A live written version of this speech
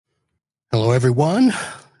Hello, everyone.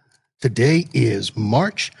 Today is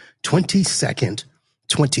March 22nd,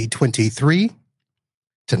 2023.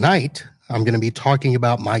 Tonight, I'm going to be talking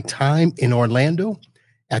about my time in Orlando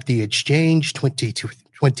at the XChange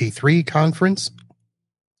 2023 conference.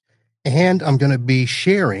 And I'm going to be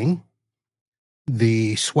sharing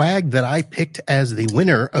the swag that I picked as the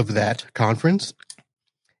winner of that conference.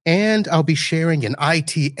 And I'll be sharing an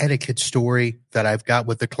IT etiquette story that I've got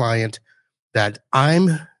with the client that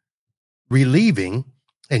I'm relieving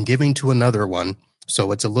and giving to another one.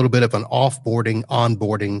 So it's a little bit of an offboarding,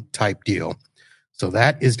 onboarding type deal. So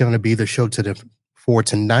that is going to be the show for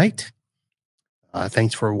tonight.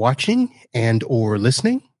 Thanks for watching and or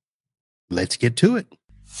listening. Let's get to it.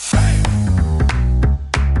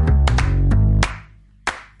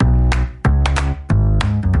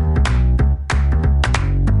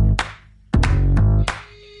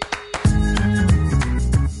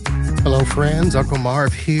 Hello, friends. Uncle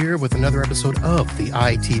Marv here with another episode of the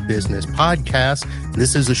IT Business Podcast.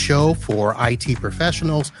 This is a show for IT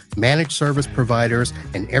professionals, managed service providers,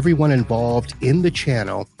 and everyone involved in the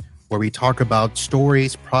channel where we talk about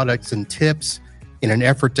stories, products, and tips in an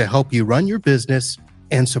effort to help you run your business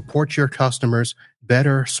and support your customers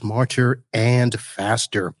better, smarter, and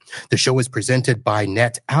faster. The show is presented by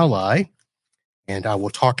NetAlly, and I will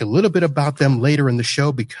talk a little bit about them later in the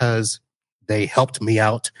show because they helped me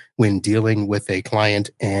out when dealing with a client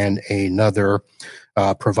and another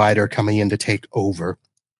provider coming in to take over.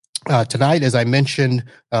 Tonight, as I mentioned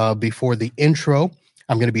before the intro,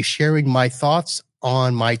 I'm going to be sharing my thoughts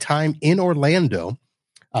on my time in Orlando.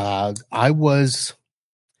 I was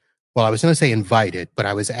going to say invited, but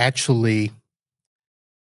I was actually,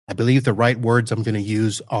 I believe the right words I'm going to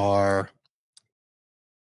use are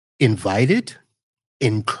invited,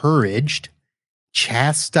 encouraged,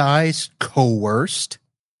 chastised, coerced,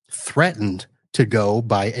 threatened to go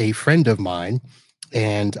by a friend of mine.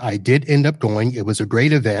 And I did end up going. It was a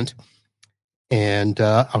great event. And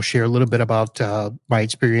I'll share a little bit about my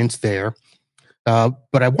experience there. But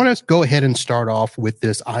I want to go ahead and start off with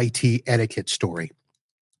this IT etiquette story.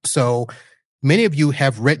 So many of you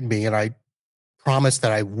have written me, and I promise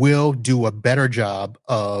that I will do a better job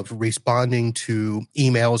of responding to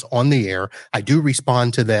emails on the air. I do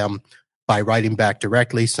respond to them by writing back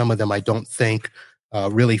directly. Some of them I don't think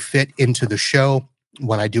really fit into the show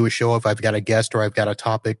when I do a show, if I've got a guest or I've got a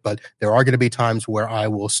topic, but there are going to be times where I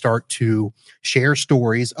will start to share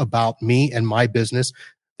stories about me and my business.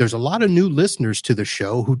 There's a lot of new listeners to the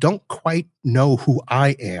show who don't quite know who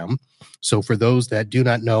I am. So for those that do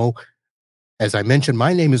not know, as I mentioned,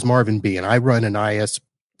 my name is Marvin B., and I run an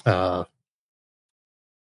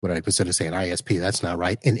what I was going to say, an ISP, that's not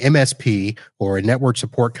right, an MSP or a network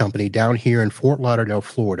support company down here in Fort Lauderdale,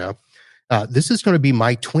 Florida. This is going to be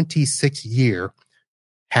my 26th year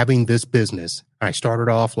having this business. I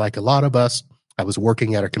started off like a lot of us. I was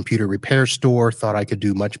working at a computer repair store, thought I could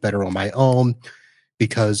do much better on my own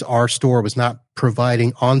because our store was not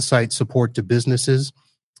providing on-site support to businesses.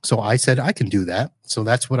 So I said, I can do that. So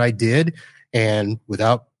that's what I did. And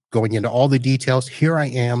without going into all the details, here I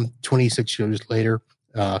am 26 years later,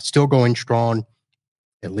 still going strong,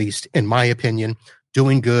 at least in my opinion,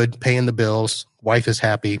 doing good, paying the bills. Wife is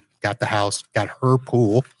happy, got the house, got her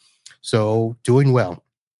pool. So doing well.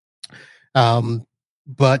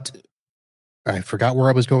 But I forgot where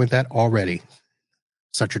I was going with that already.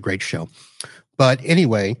 Such a great show. But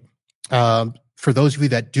anyway, for those of you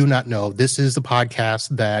that do not know, this is the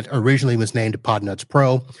podcast that originally was named Podnuts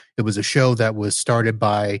Pro. It was a show that was started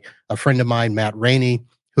by a friend of mine, Matt Rainey,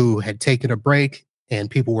 who had taken a break and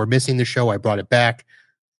people were missing the show. I brought it back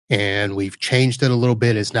and we've changed it a little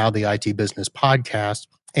bit. It's now the IT Business Podcast.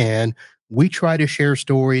 And we try to share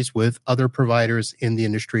stories with other providers in the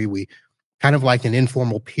industry. We kind of like an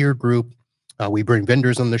informal peer group. We bring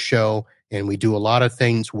vendors on the show and we do a lot of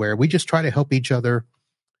things where we just try to help each other,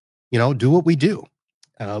 do what we do.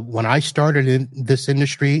 When I started in this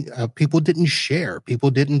industry, people didn't share, people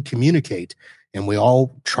didn't communicate. And we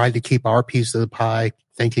all tried to keep our piece of the pie,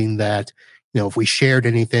 thinking that, if we shared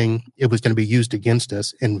anything, it was going to be used against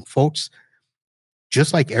us. And folks,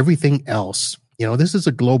 just like everything else, this is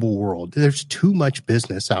a global world. There's too much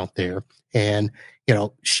business out there. And,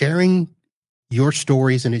 sharing your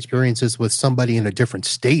stories and experiences with somebody in a different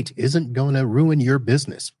state isn't going to ruin your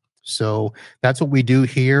business. So that's what we do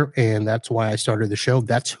here. And that's why I started the show.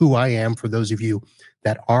 That's who I am for those of you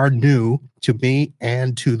that are new to me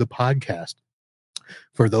and to the podcast.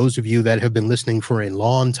 For those of you that have been listening for a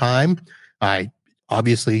long time, I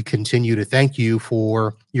obviously continue to thank you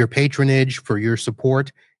for your patronage, for your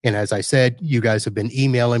support. And as I said, you guys have been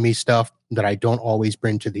emailing me stuff that I don't always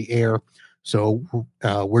bring to the air. So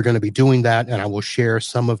we're going to be doing that, and I will share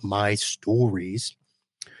some of my stories,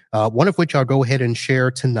 one of which I'll go ahead and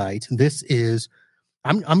share tonight. This is,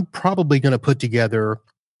 I'm probably going to put together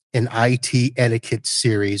an IT etiquette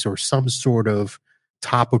series or some sort of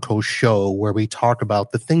topical show where we talk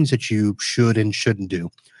about the things that you should and shouldn't do.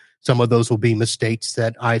 Some of those will be mistakes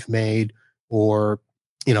that I've made, or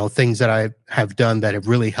things that I have done that have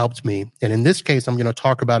really helped me. And in this case, I'm going to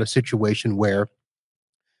talk about a situation where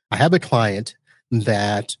I have a client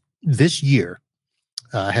that this year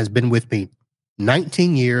has been with me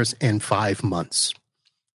 19 years and 5 months.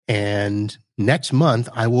 And next month,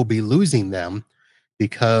 I will be losing them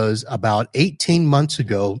because about 18 months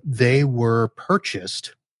ago, they were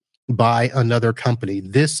purchased by another company.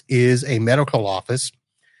 This is a medical office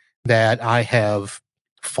that I have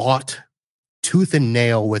fought tooth and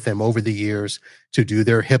nail with them over the years to do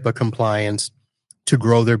their HIPAA compliance, to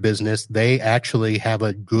grow their business. They actually have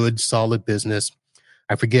a good, solid business.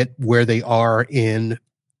 I forget where they are in,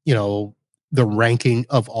 the ranking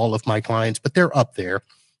of all of my clients, but they're up there.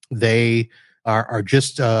 They are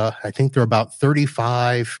just, I think they're about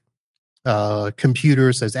 35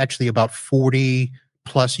 computers. There's actually about 40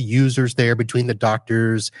 plus users there between the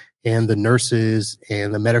doctors and the nurses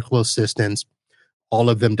and the medical assistants. All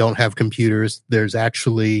of them don't have computers. There's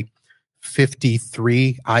actually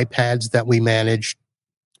 53 iPads that we manage.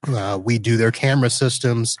 We do their camera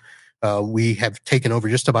systems. We have taken over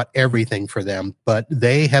just about everything for them, but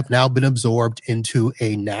they have now been absorbed into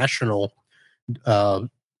a national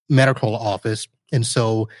medical office. And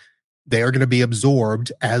so they are going to be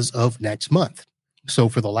absorbed as of next month. So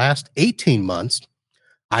for the last 18 months,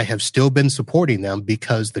 I have still been supporting them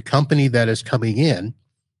because the company that is coming in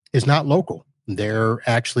is not local. They're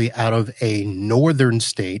actually out of a northern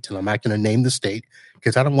state, and I'm not going to name the state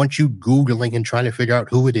because I don't want you Googling and trying to figure out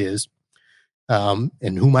who it is and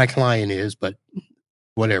who my client is, but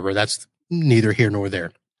whatever, that's neither here nor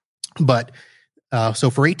there. But so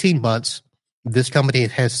for 18 months, this company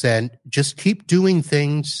has said, just keep doing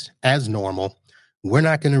things as normal. We're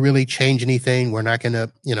not going to really change anything. We're not going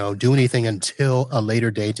to, do anything until a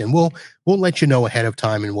later date. And we'll let you know ahead of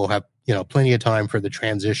time, and we'll have, plenty of time for the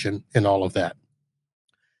transition and all of that.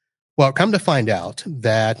 Well, come to find out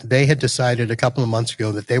that they had decided a couple of months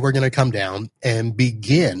ago that they were going to come down and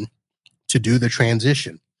begin to do the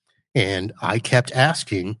transition. And I kept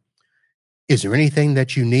asking, is there anything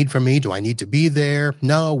that you need from me? Do I need to be there?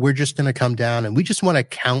 No, we're just going to come down and we just want to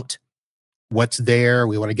count what's there.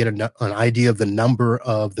 We want to get an idea of the number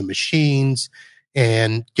of the machines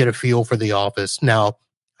and get a feel for the office. Now,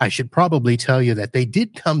 I should probably tell you that they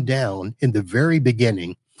did come down in the very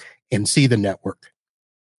beginning and see the network.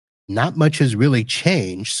 Not much has really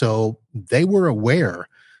changed. So they were aware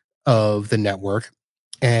of the network.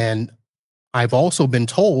 And I've also been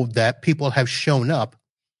told that people have shown up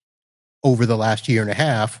over the last year and a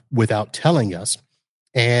half without telling us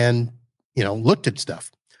and, looked at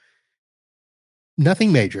stuff.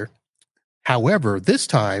 Nothing major. However, this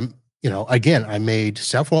time, again, I made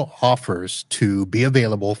several offers to be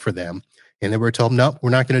available for them, and they were told, no, we're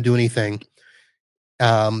not going to do anything.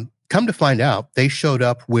 Come to find out, they showed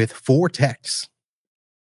up with 4 techs,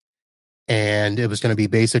 and it was going to be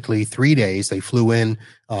basically 3 days. They flew in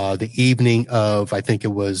the evening of, I think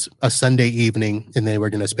it was a Sunday evening, and they were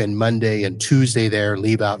going to spend Monday and Tuesday there,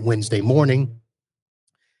 leave out Wednesday morning.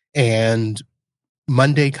 And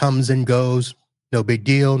Monday comes and goes, no big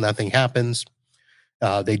deal, nothing happens.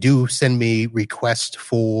 They do send me requests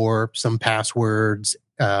for some passwords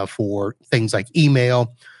for things like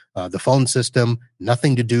email, the phone system,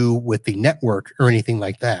 nothing to do with the network or anything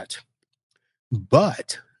like that.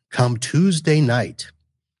 But come Tuesday night,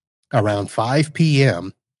 around 5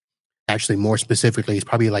 p.m., actually more specifically, it's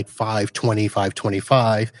probably like 5:20,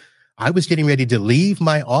 5:25, I was getting ready to leave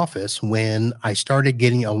my office when I started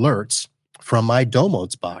getting alerts from my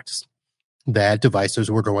Domos box that devices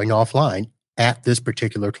were going offline at this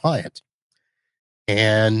particular client.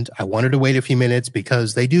 And I wanted to wait a few minutes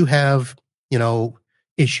because they do have,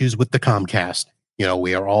 issues with the Comcast.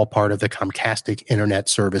 We are all part of the Comcastic internet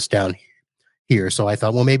service down here. So I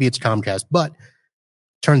thought, well, maybe it's Comcast, but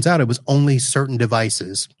turns out it was only certain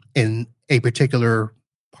devices in a particular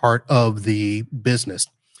part of the business.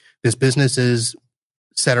 This business is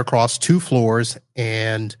set across 2 floors,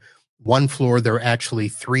 and one floor, there are actually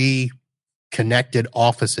 3 connected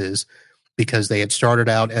offices because they had started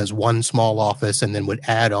out as one small office and then would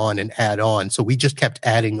add on and add on. So we just kept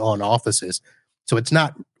adding on offices. So it's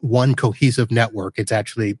not one cohesive network. It's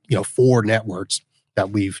actually, 4 networks that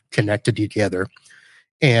we've connected together.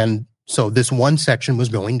 And so this one section was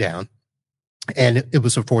going down, and it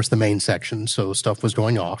was, of course, the main section. So stuff was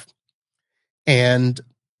going off. and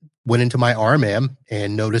went into my RMM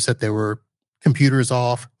and noticed that there were computers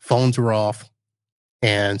off, phones were off.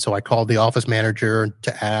 And so I called the office manager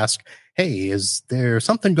to ask, hey, is there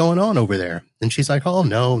something going on over there? And she's like, oh,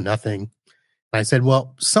 no, nothing. I said,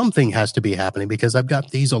 well, something has to be happening because I've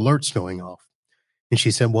got these alerts going off. And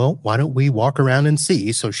she said, well, why don't we walk around and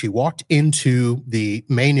see? So she walked into the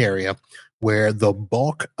main area where the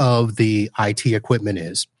bulk of the IT equipment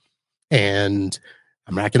is. And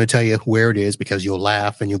I'm not going to tell you where it is because you'll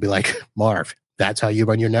laugh and you'll be like, Marv, that's how you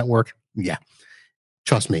run your network? Yeah.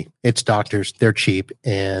 Trust me, it's doctors. They're cheap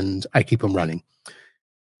and I keep them running.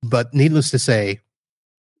 But needless to say,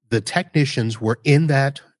 the technicians were in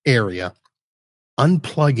that area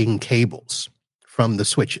unplugging cables from the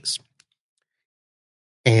switches.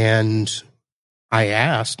 And I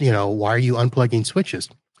asked, why are you unplugging switches?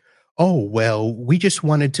 Oh, well, we just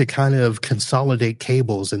wanted to kind of consolidate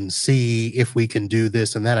cables and see if we can do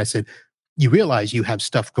this and that. I said, you realize you have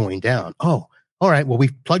stuff going down. Oh, all right. Well,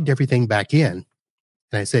 we've plugged everything back in.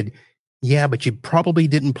 And I said, yeah, but you probably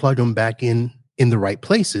didn't plug them back in the right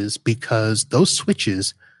places because those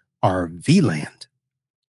switches are VLAN.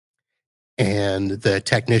 And the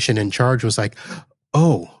technician in charge was like,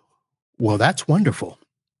 oh, well, that's wonderful.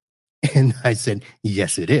 And I said,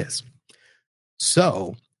 yes, it is.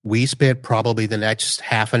 So we spent probably the next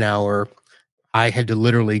half an hour. I had to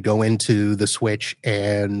literally go into the switch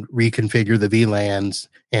and reconfigure the VLANs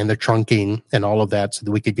and the trunking and all of that so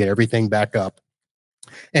that we could get everything back up.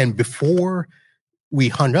 And before we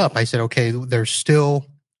hung up, I said, okay, there's still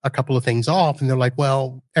a couple of things off. And they're like,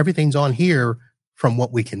 well, everything's on here from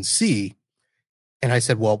what we can see. And I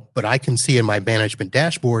said, well, but I can see in my management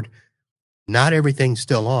dashboard, not everything's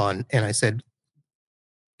still on. And I said,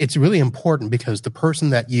 it's really important because the person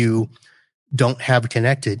that you don't have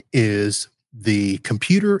connected is the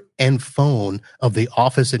computer and phone of the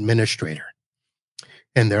office administrator.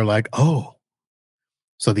 And they're like, oh.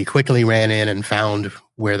 So they quickly ran in and found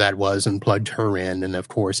where that was and plugged her in. And of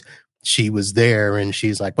course, she was there and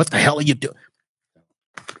she's like, what the hell are you doing?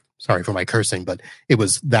 Sorry for my cursing, but it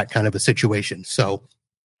was that kind of a situation. So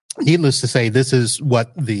needless to say, this is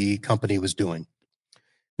what the company was doing.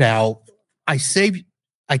 Now, I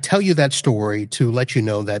tell you that story to let you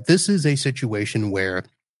know that this is a situation where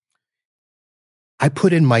I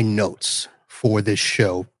put in my notes for this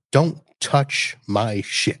show, don't touch my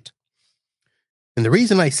shit. And the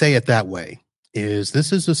reason I say it that way is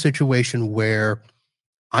this is a situation where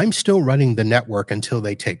I'm still running the network until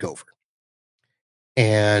they take over.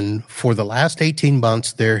 And for the last 18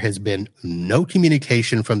 months, there has been no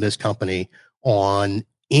communication from this company on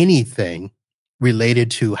anything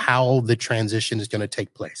related to how the transition is going to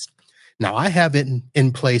take place. Now, I have it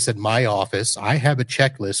in place at my office. I have a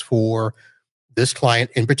checklist for this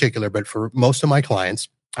client in particular, but for most of my clients,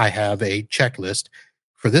 I have a checklist.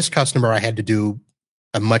 For this customer, I had to do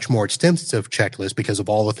a much more extensive checklist because of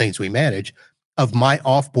all the things we manage of my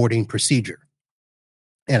offboarding procedure.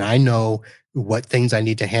 And I know what things I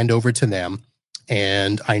need to hand over to them.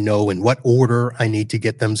 And I know in what order I need to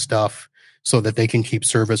get them stuff so that they can keep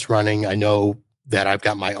service running. I know that I've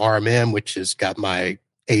got my RMM, which has got my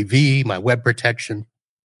AV, my web protection.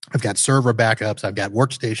 I've got server backups. I've got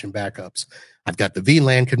workstation backups. I've got the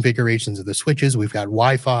VLAN configurations of the switches. We've got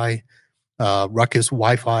Wi-Fi, Ruckus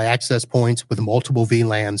Wi-Fi access points with multiple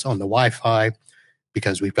VLANs on the Wi-Fi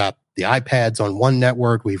because we've got the iPads on one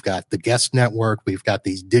network. We've got the guest network. We've got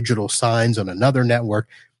these digital signs on another network.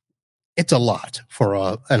 It's a lot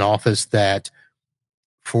for an office that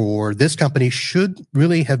for this company should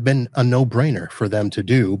really have been a no-brainer for them to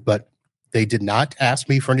do, but they did not ask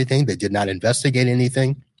me for anything. They did not investigate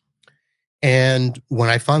anything. And when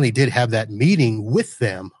I finally did have that meeting with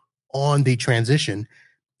them on the transition,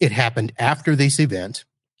 it happened after this event.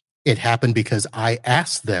 It happened because I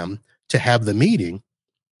asked them to have the meeting.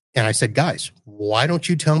 And I said, guys, why don't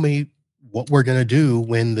you tell me what we're going to do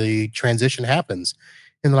when the transition happens?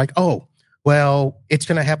 And they're like, oh, well, it's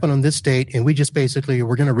going to happen on this date. And we just basically,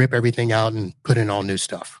 we're going to rip everything out and put in all new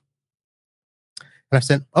stuff. And I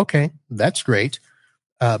said, okay, that's great.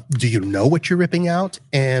 Do you know what you're ripping out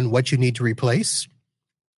and what you need to replace?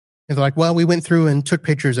 And they're like, well, we went through and took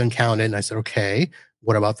pictures and counted. And I said, okay,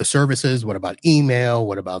 what about the services? What about email?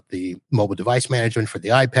 What about the mobile device management for the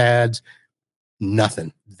iPads?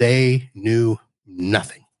 Nothing. They knew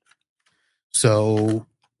nothing. So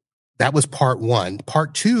that was part one.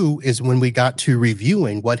 Part two is when we got to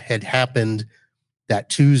reviewing what had happened that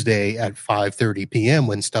Tuesday at 5:30 p.m.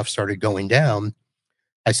 when stuff started going down.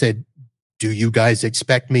 I said, do you guys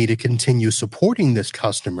expect me to continue supporting this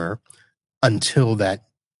customer until that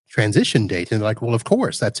transition date. And they're like, well, of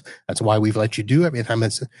course, that's why we've let you do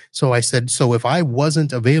everything. So I said, so if I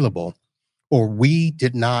wasn't available or we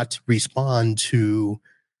did not respond to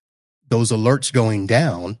those alerts going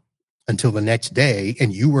down until the next day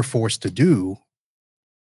and you were forced to do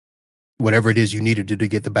whatever it is you needed to do to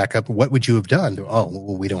get the backup, what would you have done? Oh,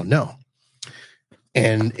 well, we don't know.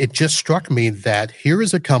 And it just struck me that here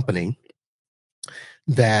is a company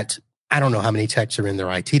that I don't know how many techs are in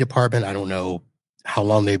their IT department. I don't know how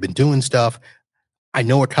long they've been doing stuff. I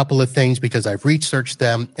know a couple of things because I've researched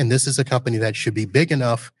them, and this is a company that should be big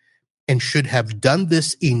enough and should have done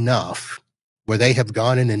this enough where they have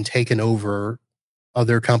gone in and taken over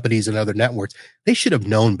other companies and other networks. They should have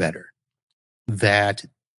known better that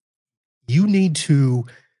you need to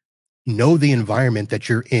know the environment that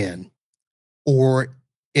you're in, or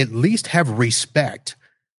at least have respect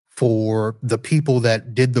for the people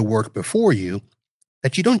that did the work before you,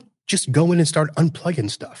 that you don't just go in and start unplugging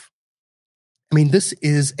stuff. I mean, this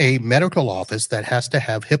is a medical office that has to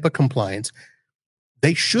have HIPAA compliance.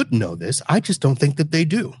 They should know this. I just don't think that they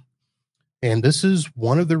do. And this is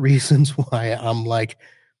one of the reasons why I'm like,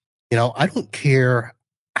 I don't care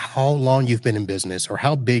how long you've been in business or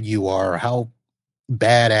how big you are, or how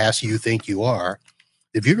badass you think you are.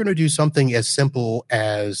 If you're going to do something as simple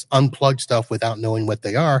as unplug stuff without knowing what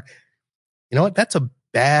they are, you know what? That's a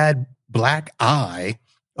bad black eye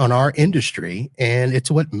on our industry. And it's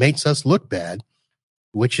what makes us look bad,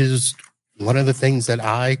 which is one of the things that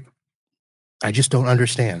I just don't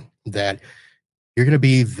understand, that you're going to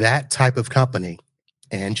be that type of company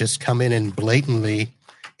and just come in and blatantly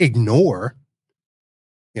ignore,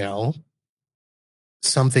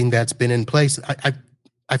 something that's been in place.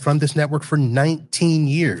 I've run this network for 19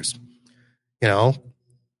 years, and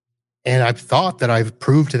I've thought that I've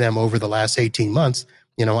proved to them over the last 18 months,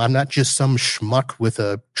 I'm not just some schmuck with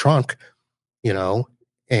a trunk,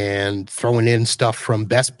 and throwing in stuff from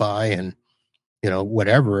Best Buy and,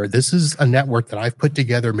 whatever. This is a network that I've put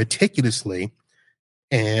together meticulously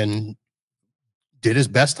and did as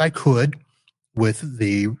best I could with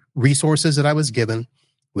the resources that I was given,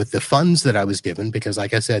 with the funds that I was given, because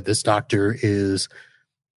like I said, this doctor is,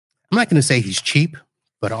 I'm not going to say he's cheap,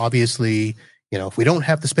 but obviously, if we don't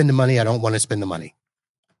have to spend the money, I don't want to spend the money.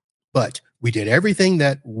 But we did everything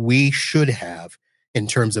that we should have in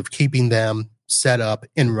terms of keeping them set up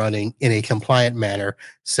and running in a compliant manner,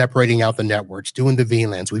 separating out the networks, doing the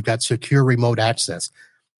VLANs. We've got secure remote access.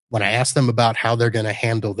 When I asked them about how they're going to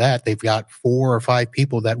handle that, they've got 4 or 5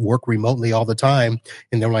 people that work remotely all the time.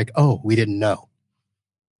 And they're like, oh, we didn't know.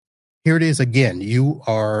 Here it is again. You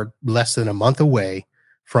are less than a month away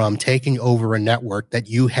from taking over a network that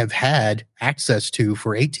you have had access to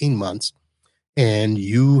for 18 months, and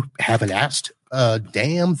you haven't asked a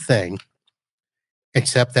damn thing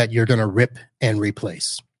except that you're going to rip and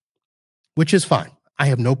replace, which is fine. I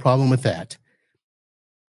have no problem with that.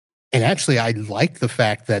 And actually, I like the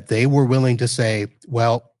fact that they were willing to say,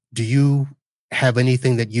 well, do you have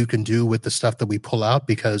anything that you can do with the stuff that we pull out?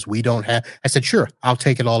 Because we don't have. I said, sure, I'll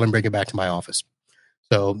take it all and bring it back to my office.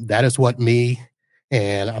 So that is what me,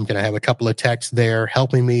 and I'm going to have a couple of techs there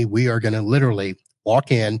helping me. We are going to literally walk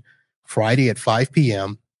in Friday at 5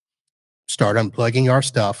 p.m., start unplugging our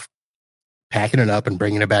stuff, packing it up and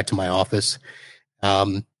bringing it back to my office.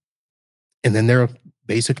 And then they're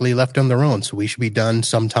basically left on their own. So we should be done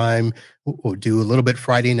sometime. We'll do a little bit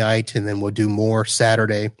Friday night, and then we'll do more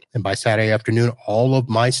Saturday. And by Saturday afternoon, all of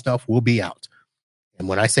my stuff will be out. And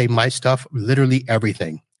when I say my stuff, literally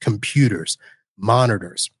everything: computers,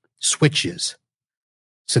 monitors, switches,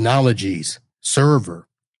 Synologies, server,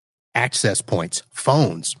 access points,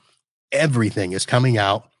 phones, everything is coming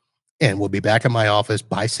out, and we'll be back at my office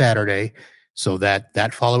by Saturday, so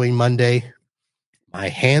that following Monday, my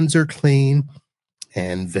hands are clean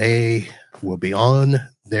and they will be on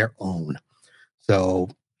their own. So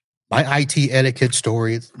my IT etiquette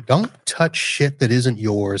story: don't touch shit that isn't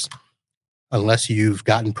yours unless you've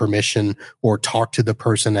gotten permission or talked to the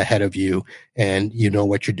person ahead of you and you know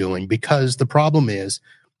what you're doing. Because the problem is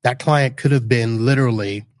that client could have been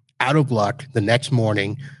literally out of luck the next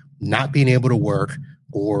morning, not being able to work,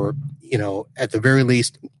 or, at the very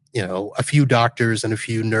least, a few doctors and a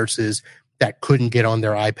few nurses that couldn't get on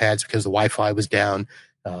their iPads because the Wi-Fi was down.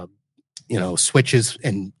 Switches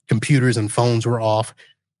and computers and phones were off.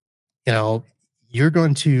 You're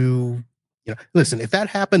going to, listen, if that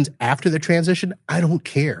happens after the transition, I don't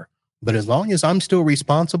care. But as long as I'm still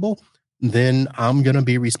responsible, then I'm going to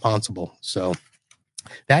be responsible. So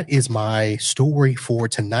that is my story for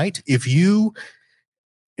tonight. If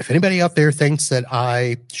anybody out there thinks that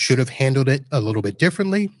I should have handled it a little bit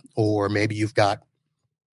differently, or maybe you've got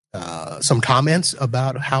some comments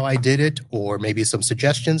about how I did it, or maybe some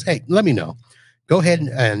suggestions, hey, let me know. Go ahead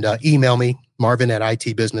and email me,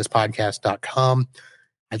 marvin@itbusinesspodcast.com.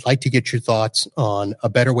 I'd like to get your thoughts on a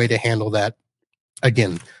better way to handle that.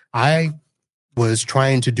 Again, I was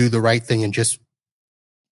trying to do the right thing and just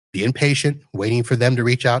being patient, waiting for them to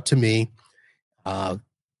reach out to me. I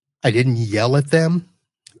didn't yell at them,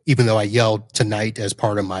 even though I yelled tonight as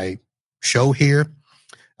part of my show here.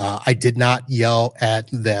 I did not yell at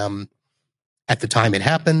them at the time it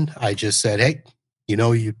happened. I just said, hey,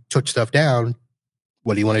 you took stuff down.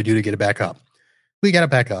 What do you want to do to get it back up? We got it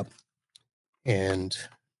back up. And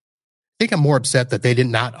I think I'm more upset that they did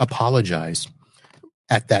not apologize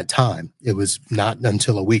at that time. It was not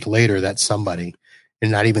until a week later that somebody,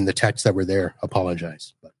 and not even the techs that were there,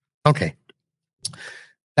 apologized. But, okay.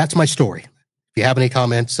 That's my story. If you have any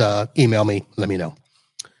comments, email me, let me know.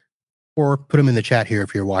 Or put them in the chat here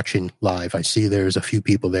if you're watching live. I see there's a few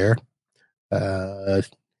people there. If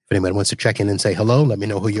anyone wants to check in and say hello, let me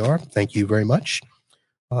know who you are. Thank you very much.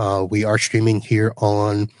 We are streaming here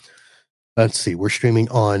on, we're streaming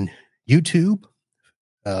on YouTube,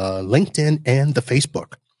 LinkedIn, and the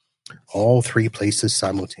Facebook. All three places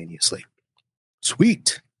simultaneously.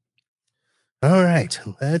 Sweet. All right.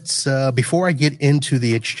 Let's, before I get into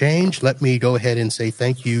the exchange, let me go ahead and say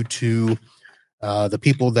thank you to the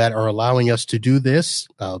people that are allowing us to do this.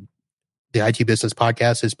 The IT Business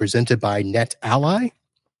Podcast is presented by NetAlly,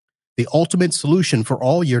 the ultimate solution for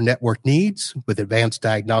all your network needs with advanced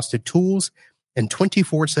diagnostic tools and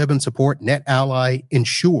 24/7 support. NetAlly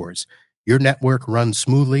ensures your network runs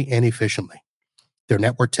smoothly and efficiently. Their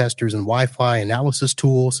network testers and Wi-Fi analysis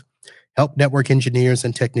tools help network engineers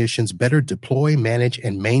and technicians better deploy, manage,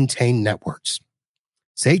 and maintain networks.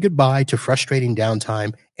 Say goodbye to frustrating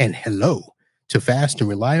downtime and hello to fast and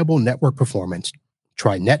reliable network performance.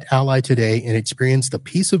 Try NetAlly today and experience the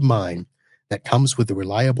peace of mind that comes with a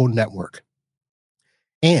reliable network.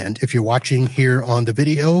 And if you're watching here on the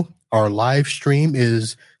video, our live stream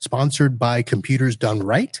is sponsored by Computers Done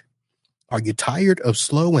Right. Are you tired of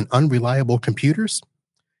slow and unreliable computers?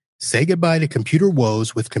 Say goodbye to computer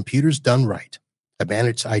woes with Computers Done Right, a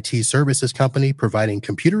managed IT services company providing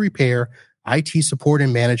computer repair, IT support,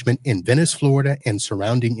 and management in Venice, Florida, and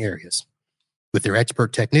surrounding areas. With their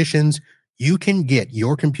expert technicians, you can get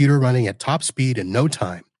your computer running at top speed in no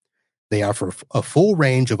time. They offer a full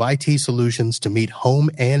range of IT solutions to meet home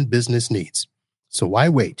and business needs. So why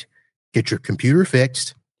wait? Get your computer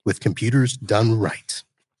fixed with Computers Done Right.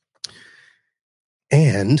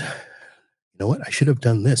 And you know what? I should have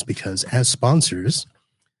done this because as sponsors,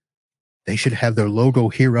 they should have their logo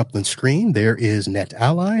here up on the screen. There is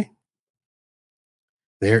NetAlly.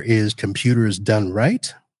 There is Computers Done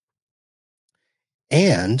Right.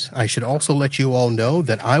 And I should also let you all know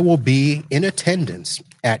that I will be in attendance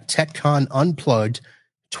at TechCon Unplugged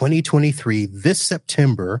 2023 this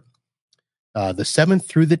September, the 7th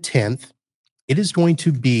through the 10th. It is going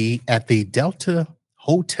to be at the Delta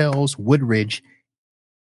Hotels Woodridge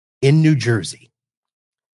in New Jersey.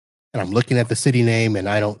 And I'm looking at the city name and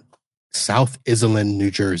South Iselin,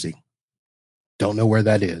 New Jersey. Don't know where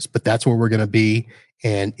that is, but that's where we're going to be.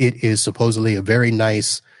 And it is supposedly a very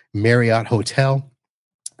nice Marriott hotel.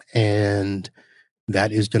 And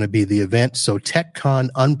that is going to be the event. So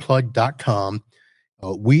techconunplugged.com.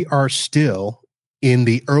 We are still in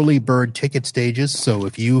the early bird ticket stages. So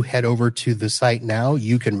if you head over to the site now,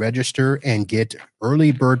 you can register and get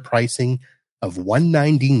early bird pricing of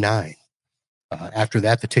 $199. After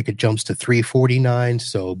that, the ticket jumps to $349.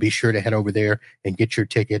 So be sure to head over there and get your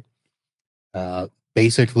ticket.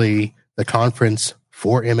 Basically, the conference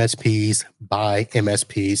for MSPs by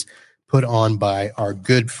MSPs, put on by our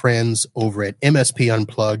good friends over at MSP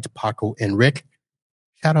Unplugged, Paco and Rick.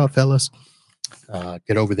 Shout out, fellas.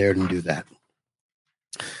 Get over there and do that.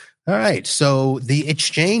 All right. So the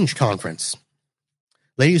Exchange Conference.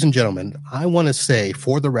 Ladies and gentlemen, I want to say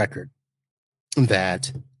for the record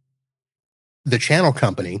that the channel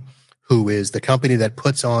company, who is the company that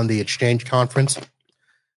puts on the Exchange Conference,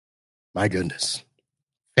 my goodness,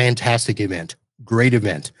 fantastic event, great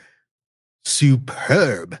event,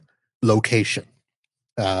 superb location.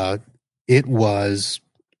 It was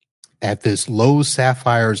at this Lowe's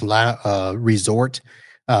Sapphires resort.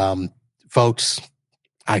 Folks,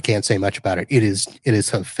 I can't say much about it. It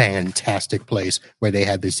is a fantastic place where they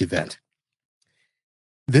had this event.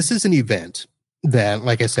 This is an event that,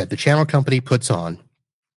 like I said, the channel company puts on.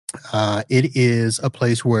 It is a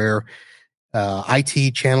place where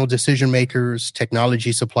IT channel decision makers,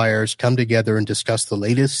 technology suppliers come together and discuss the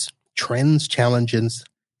latest trends, challenges,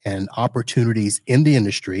 and opportunities in the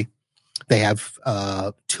industry. They have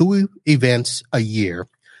 2 events a year.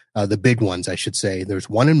 the big ones, I should say. There's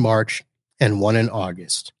one in March and one in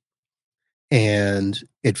August. And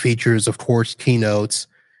it features, of course, keynotes,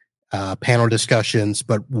 panel discussions.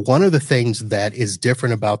 But one of the things that is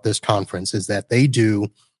different about this conference is that they do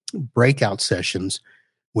breakout sessions,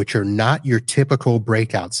 which are not your typical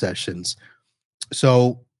breakout sessions.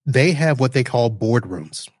 So they have what they call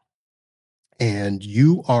boardrooms. And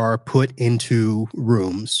you are put into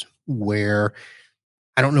rooms where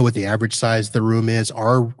I don't know what the average size of the room is.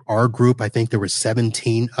 Our group, I think there were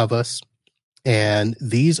 17 of us. And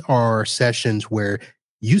these are sessions where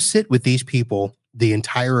you sit with these people the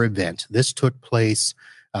entire event. This took place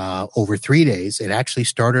over 3 days. It actually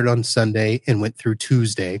started on Sunday and went through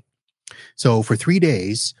Tuesday. So for 3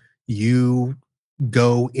 days, you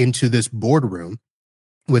go into this boardroom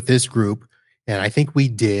with this group. And I think we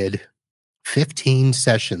did 15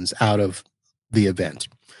 sessions out of the event.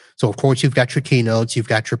 So, of course, you've got your keynotes, you've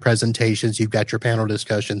got your presentations, you've got your panel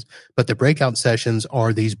discussions, but the breakout sessions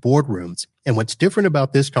are these boardrooms. And what's different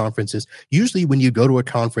about this conference is usually when you go to a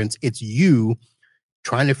conference, it's you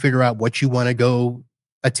trying to figure out what you want to go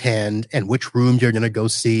attend and which rooms you're going to go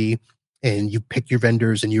see. And you pick your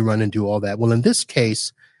vendors and you run and do all that. Well, in this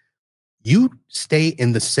case, you stay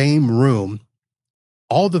in the same room.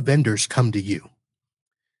 All the vendors come to you.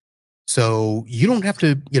 So you don't have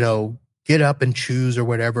to, get up and choose or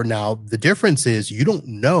whatever. Now, the difference is you don't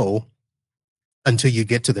know until you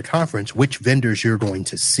get to the conference which vendors you're going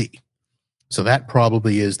to see. So that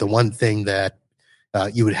probably is the one thing that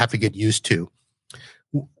you would have to get used to.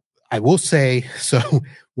 I will say, so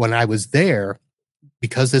when I was there,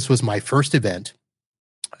 because this was my first event,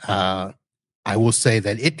 I will say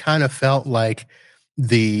that it kind of felt like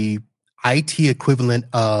the IT equivalent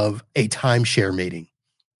of a timeshare meeting.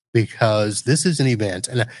 Because this is an event,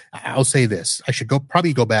 and I'll say this, I should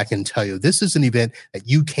probably go back and tell you, this is an event that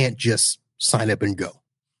you can't just sign up and go.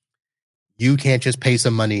 You can't just pay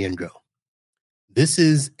some money and go. This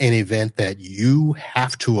is an event that you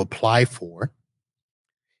have to apply for.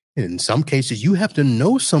 And in some cases, you have to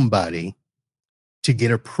know somebody to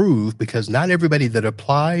get approved because not everybody that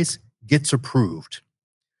applies gets approved.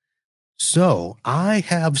 So I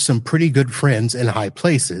have some pretty good friends in high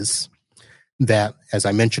places that, as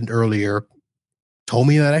I mentioned earlier, told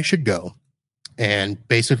me that I should go and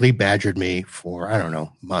basically badgered me for, I don't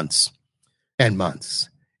know, months and months.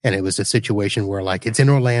 And it was a situation where, like, it's in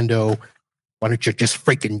Orlando. Why don't you just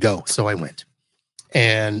freaking go? So I went.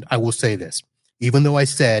 And I will say this, even though I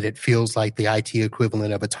said it feels like the IT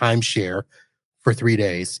equivalent of a timeshare for 3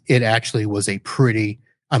 days, it actually was a pretty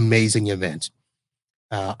amazing event.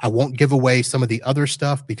 I won't give away some of the other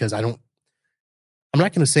stuff because I'm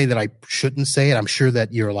not going to say that I shouldn't say it. I'm sure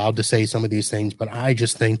that you're allowed to say some of these things, but I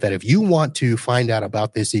just think that if you want to find out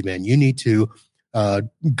about this event, you need to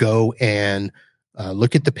go and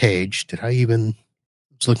look at the page. I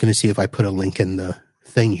was looking to see if I put a link in the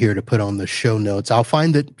thing here to put on the show notes. I'll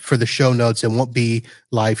find it for the show notes. It won't be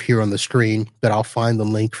live here on the screen, but I'll find the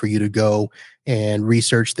link for you to go and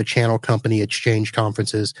research the channel company XChange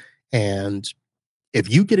conferences. And if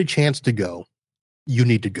you get a chance to go, you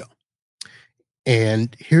need to go.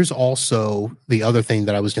 And here's also the other thing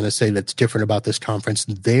that I was going to say that's different about this conference.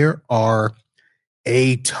 There are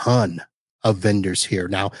a ton of vendors here.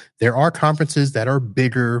 Now, there are conferences that are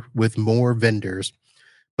bigger with more vendors,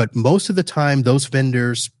 but most of the time, those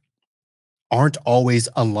vendors aren't always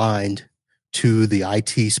aligned to the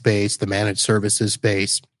IT space, the managed services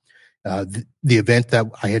space. The event that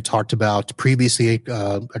I had talked about previously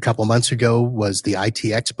a couple of months ago was the IT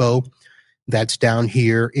Expo. That's down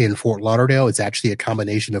here in Fort Lauderdale. It's actually a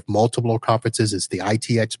combination of multiple conferences. It's the IT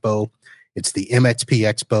Expo. It's the MXP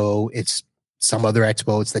Expo. It's some other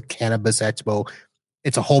expo. It's the Cannabis Expo.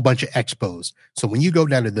 It's a whole bunch of expos. So when you go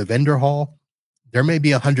down to the vendor hall, there may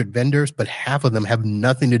be 100 vendors, but half of them have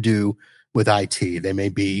nothing to do with IT. There may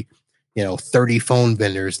be, 30 phone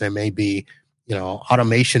vendors. There may be,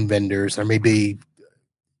 automation vendors. There may be,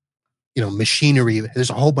 machinery. There's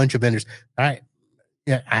a whole bunch of vendors. All right.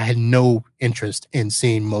 Yeah, I had no interest in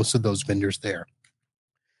seeing most of those vendors there.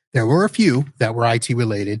 There were a few that were IT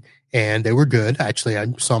related, and they were good. Actually, I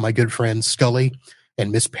saw my good friends Scully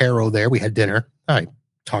and Miss Perro there. We had dinner. I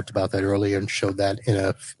talked about that earlier and showed that in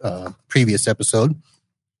a previous episode.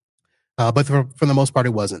 But for the most part, it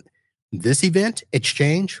wasn't. This event,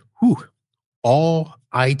 XChange, all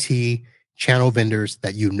IT channel vendors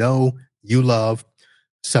that you love.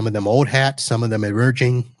 Some of them old hat, some of them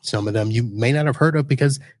emerging, some of them you may not have heard of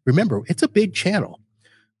because remember, it's a big channel,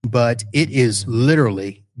 but it is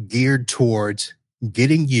literally geared towards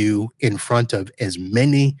getting you in front of as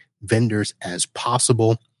many vendors as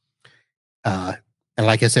possible. And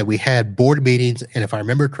like I said, we had board meetings. And if I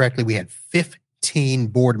remember correctly, we had 15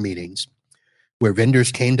 board meetings where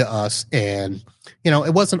vendors came to us. And,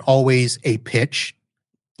 it wasn't always a pitch.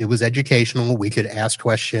 It was educational. We could ask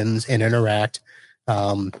questions and interact.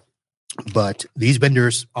 But these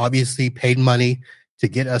vendors obviously paid money to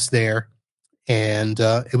get us there. And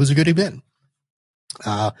it was a good event.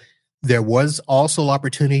 There was also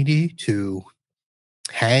opportunity to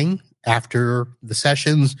hang after the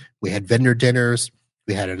sessions. We had vendor dinners.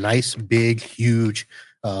 We had a nice, big, huge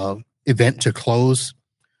event to close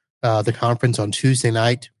the conference on Tuesday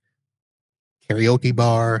night. Karaoke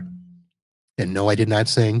bar. And no, I did not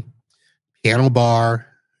sing. Piano bar.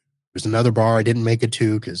 There's another bar I didn't make it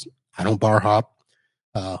to because I don't bar hop.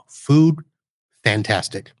 Food,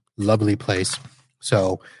 fantastic. Lovely place.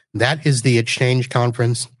 So that is the XChange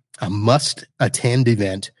conference, a must-attend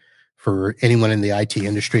event for anyone in the IT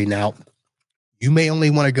industry. Now, you may only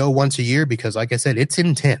want to go once a year because, like I said, it's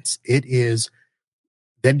intense. It is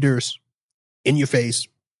vendors in your face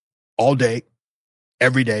all day,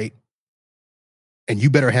 every day. And you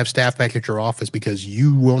better have staff back at your office because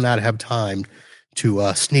you will not have time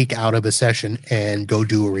to sneak out of a session and go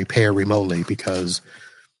do a repair remotely because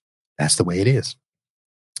that's the way it is.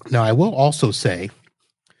 Now, I will also say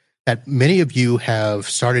that many of you have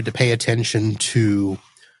started to pay attention to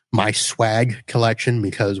my swag collection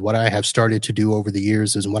because what I have started to do over the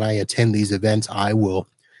years is when I attend these events, I will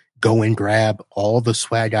go and grab all the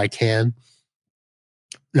swag I can.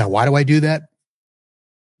 Now, why do I do that?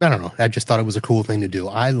 I don't know. I just thought it was a cool thing to do.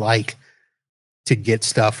 I like to get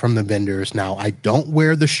stuff from the vendors. Now, I don't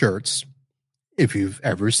wear the shirts. If you've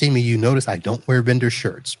ever seen me, you notice I don't wear vendor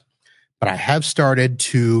shirts. But I have started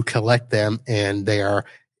to collect them, and they are,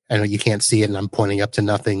 I know you can't see it, and I'm pointing up to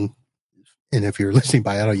nothing. And if you're listening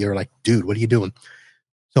by audio, you're like, dude, what are you doing?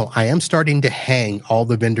 So I am starting to hang all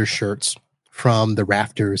the vendor shirts from the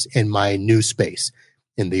rafters in my new space,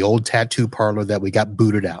 in the old tattoo parlor that we got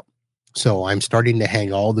booted out. So I'm starting to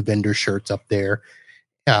hang all the vendor shirts up there.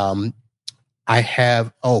 I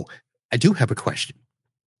do have a question.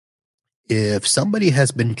 If somebody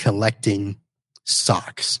has been collecting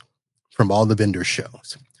socks from all the vendor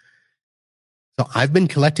shows, so I've been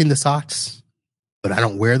collecting the socks, but I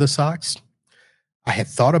don't wear the socks. I had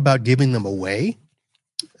thought about giving them away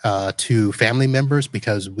to family members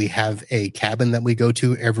because we have a cabin that we go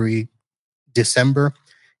to every December.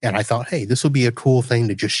 And I thought, hey, this will be a cool thing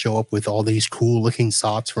to just show up with all these cool looking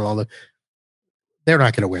socks from all the. They're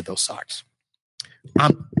not going to wear those socks.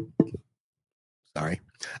 I'm not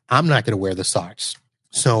going to wear the socks.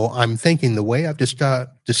 So I'm thinking the way I've just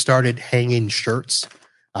started hanging shirts,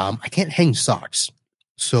 I can't hang socks.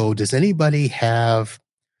 So does anybody have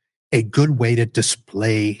a good way to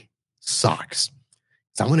display socks?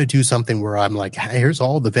 So I'm going to do something where I'm like, hey, here's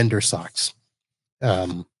all the vendor socks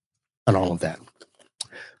and all of that.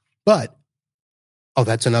 But,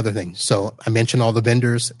 that's another thing. So I mentioned all the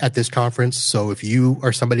vendors at this conference. So if you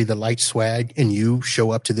are somebody that likes swag and you show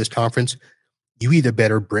up to this conference, you either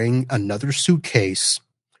better bring another suitcase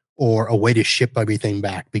or a way to ship everything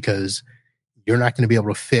back because you're not going to be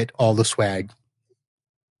able to fit all the swag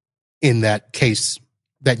in that case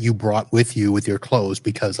that you brought with you with your clothes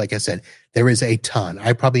because, like I said, there is a ton.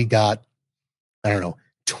 I probably got,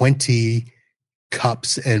 20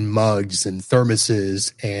 cups and mugs and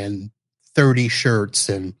thermoses and 30 shirts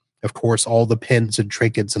and, of course, all the pins and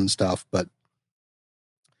trinkets and stuff, but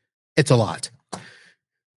it's a lot.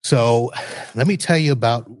 So let me tell you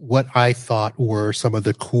about what I thought were some of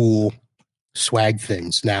the cool swag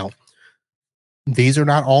things. Now, these are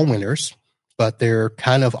not all winners, but they're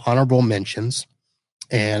kind of honorable mentions.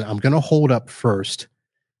 And I'm going to hold up first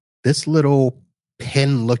this little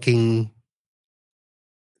pin-looking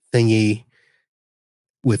thingy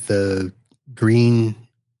with the green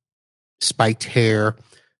spiked hair.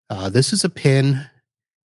 This is a pin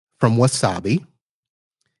from Wasabi,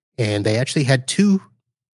 and they actually had two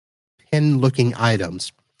pin-looking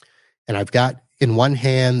items. And I've got in one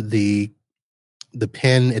hand the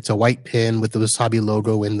pin. It's a white pin with the Wasabi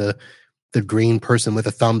logo and the green person with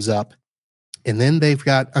a thumbs up. And then they've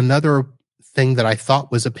got another thing that I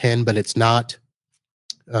thought was a pin, but it's not.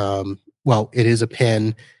 It is a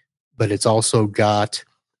pin, but it's also got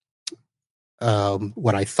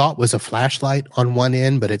what I thought was a flashlight on one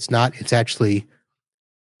end, but it's not. It's actually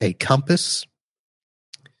a compass.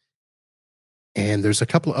 And there's a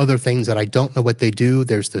couple of other things that I don't know what they do.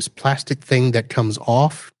 There's this plastic thing that comes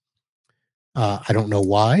off. I don't know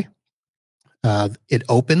why. It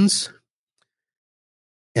opens.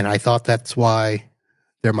 And I thought that's why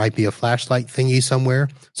there might be a flashlight thingy somewhere.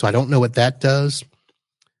 So I don't know what that does.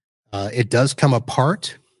 It does come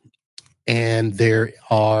apart. and there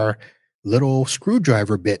are little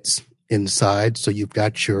screwdriver bits inside. So you've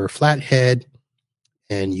got your flathead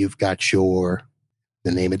and you've got the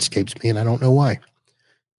name escapes me and I don't know why.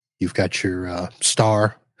 You've got your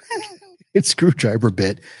star and screwdriver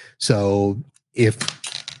bit. So if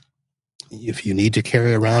you need to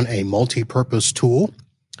carry around a multi-purpose tool,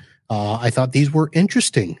 I thought these were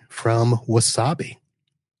interesting from Wasabi.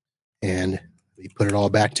 And we put it all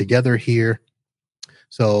back together here.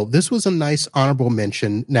 So this was a nice honorable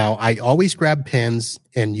mention. Now, I always grab pens,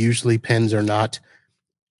 and usually pens are not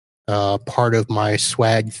part of my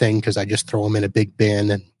swag thing because I just throw them in a big bin.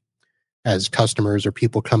 And as customers or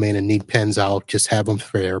people come in and need pens, I'll just have them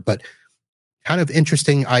there. But kind of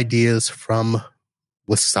interesting ideas from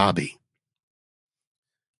Wasabi.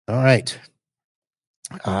 All right.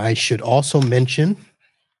 I should also mention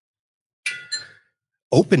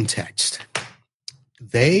OpenText.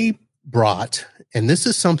 They brought, and this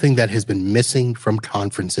is something that has been missing from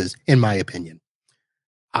conferences, in my opinion.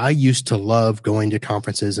 I used to love going to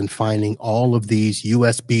conferences and finding all of these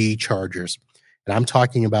USB chargers. And I'm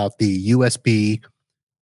talking about the USB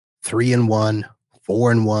 3-in-1,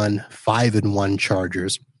 4-in-1, 5-in-1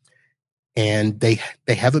 chargers. And they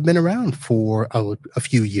haven't been around for a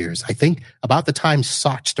few years. I think about the time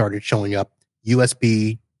SOC started showing up,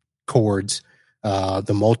 USB cords,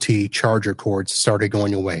 the multi-charger cords started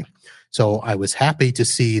going away. So I was happy to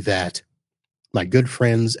see that my good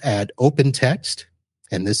friends at OpenText,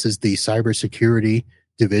 and this is the cybersecurity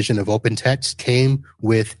division of OpenText, came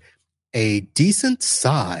with a decent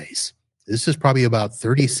size. This is probably about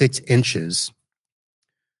 36 inches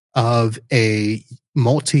of a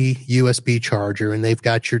multi-USB charger, and they've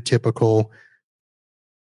got your typical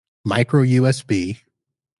micro USB,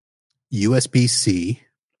 USB-C,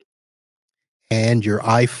 and your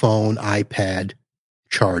iPhone, iPad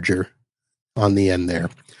charger on the end there.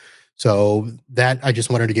 So that I just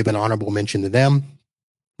wanted to give an honorable mention to them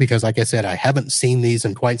because, like I said, I haven't seen these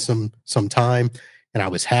in quite some time, and I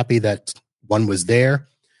was happy that one was there.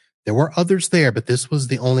 There were others there, but this was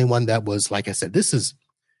the only one that was, like I said, this is,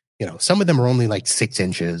 some of them are only like 6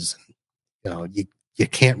 inches. You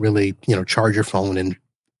can't really, charge your phone and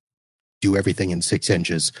do everything in 6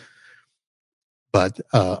 inches. But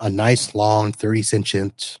a nice long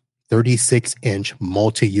 36-inch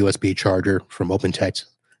multi USB charger from OpenText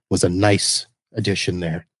was a nice addition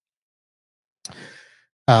there.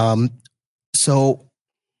 So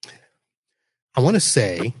I want to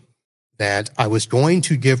say that I was going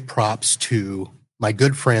to give props to my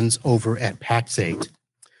good friends over at PAX 8.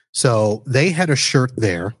 So they had a shirt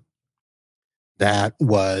there that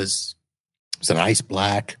was a nice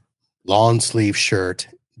black long sleeve shirt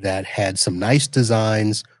that had some nice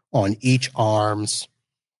designs on each arms.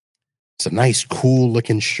 It's a nice, cool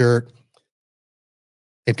looking shirt.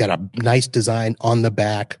 They've got a nice design on the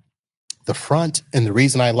back. The front, and the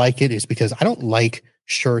reason I like it is because I don't like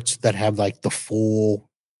shirts that have like the full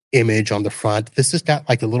image on the front. This has got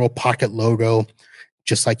like a little pocket logo,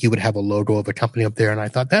 just like you would have a logo of a company up there. And I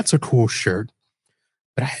thought that's a cool shirt.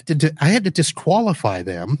 But I had to disqualify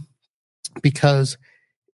them because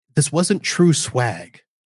this wasn't true swag.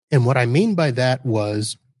 And what I mean by that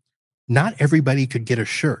was not everybody could get a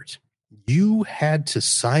shirt. You had to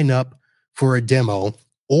sign up for a demo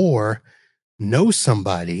or know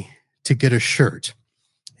somebody to get a shirt.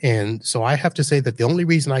 And so I have to say that the only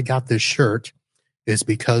reason I got this shirt is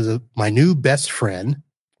because of my new best friend,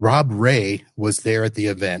 Rob Ray, was there at the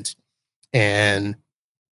event and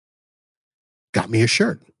got me a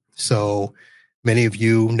shirt. So many of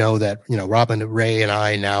you know that, Robin Ray and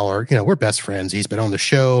I now are, we're best friends. He's been on the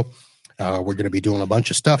show. We're going to be doing a bunch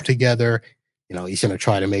of stuff together. He's going to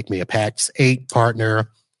try to make me a PAX 8 partner.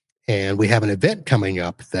 And we have an event coming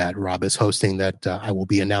up that Rob is hosting that I will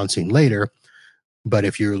be announcing later. But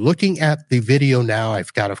if you're looking at the video now,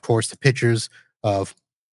 I've got, of course, the pictures of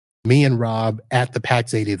me and Rob at the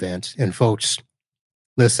PAX 8 event. And folks,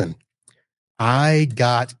 listen, I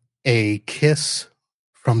got a kiss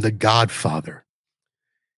from the Godfather.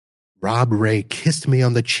 Rob Ray kissed me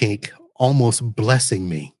on the cheek, almost blessing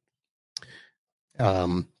me.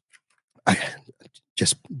 I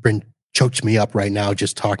just chokes me up right now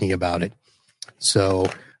just talking about it. So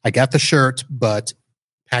I got the shirt, but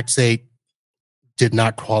PAX 8 did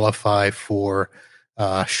not qualify for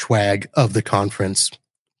swag of the conference.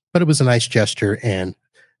 But it was a nice gesture and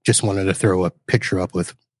just wanted to throw a picture up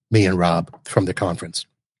with me and Rob from the conference.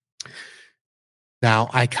 Now,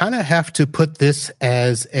 I kind of have to put this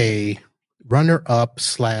as a runner-up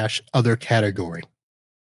 / other category.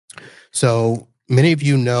 So many of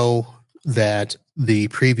you know that the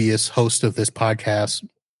previous host of this podcast,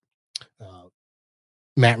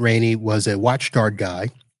 Matt Rainey was a WatchGuard guy,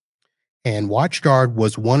 and WatchGuard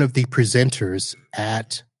was one of the presenters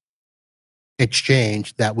at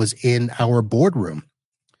XChange that was in our boardroom.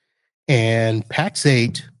 And PAX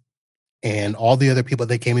 8 and all the other people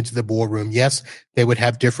that came into the boardroom, yes, they would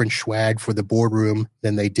have different swag for the boardroom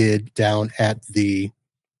than they did down at the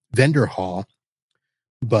vendor hall.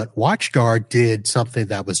 But WatchGuard did something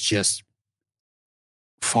that was just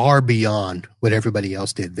far beyond what everybody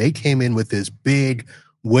else did. They came in with this big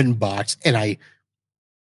wooden box, and I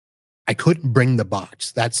couldn't bring the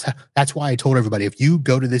box. That's why I told everybody, if you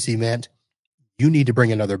go to this event, you need to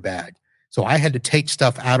bring another bag. So I had to take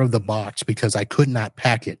stuff out of the box because I could not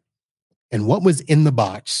pack it. And what was in the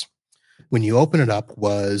box, when you open it up,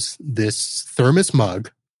 was this thermos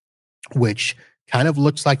mug, which kind of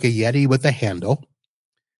looks like a Yeti with a handle,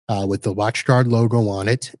 with the WatchGuard logo on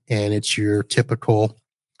it. And it's your typical,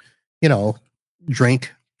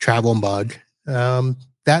 drink travel mug.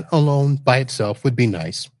 That alone by itself would be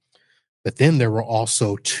nice. But then there were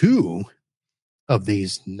also 2 of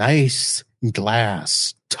these nice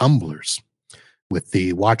glass tumblers with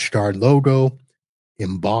the WatchGuard logo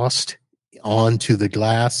embossed onto the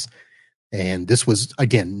glass. And this was,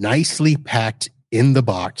 again, nicely packed in the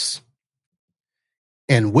box.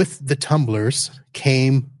 And with the tumblers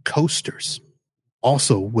came coasters,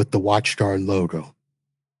 also with the WatchGuard logo.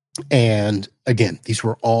 And again, these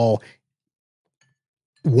were all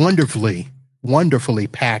wonderfully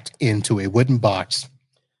packed into a wooden box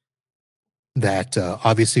that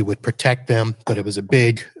obviously would protect them, but it was a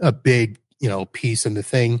big, piece in the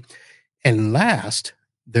thing. And last,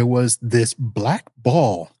 there was this black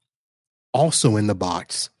ball also in the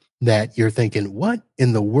box that you're thinking, what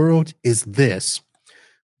in the world is this?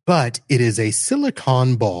 But it is a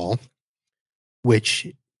silicone ball,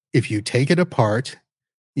 which if you take it apart,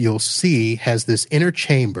 you'll see has this inner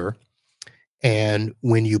chamber. And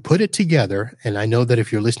when you put it together, and I know that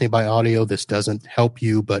if you're listening by audio, this doesn't help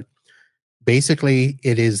you, but basically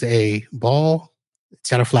it is a ball. It's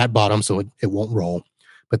got a flat bottom, so it won't roll.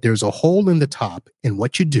 But there's a hole in the top. And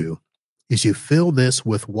what you do is you fill this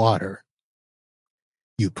with water.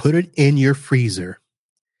 You put it in your freezer,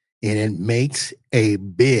 and it makes a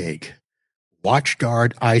big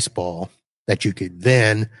WatchGuard ice ball that you could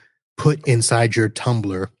then put inside your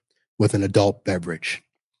tumbler with an adult beverage.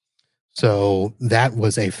 So that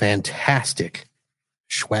was a fantastic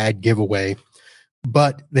swag giveaway.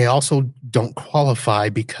 But they also don't qualify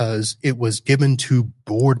because it was given to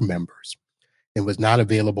board members. It was not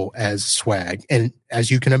available as swag. And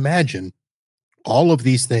as you can imagine, all of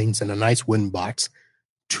these things in a nice wooden box,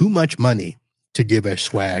 too much money to give as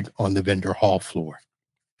swag on the vendor hall floor.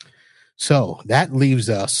 So that leaves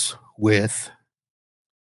us with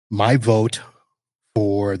my vote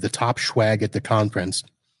for the top swag at the conference,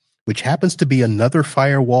 which happens to be another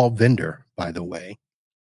firewall vendor, by the way.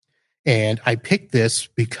 And I picked this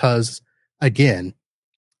because, again,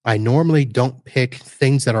 I normally don't pick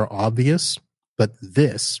things that are obvious, but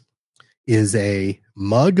this is a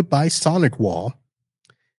mug by Sonic Wall,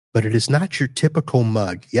 but it is not your typical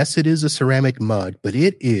mug. Yes, it is a ceramic mug, but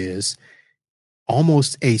it is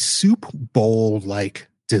almost a soup bowl-like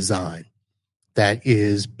design that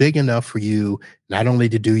is big enough for you not only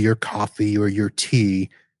to do your coffee or your tea,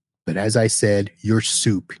 but as I said, your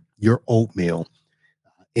soup, your oatmeal,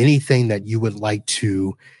 anything that you would like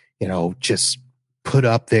to, just put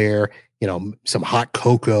up there, some hot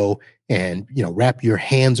cocoa and, wrap your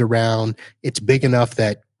hands around. It's big enough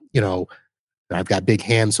that, I've got big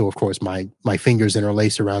hands. So of course my fingers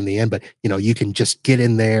interlace around the end, but you can just get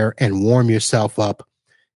in there and warm yourself up.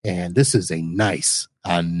 And this is a nice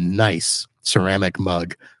ceramic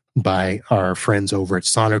mug by our friends over at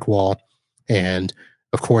Sonic Wall. And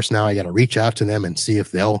of course, now I got to reach out to them and see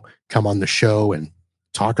if they'll come on the show and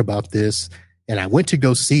talk about this. And I went to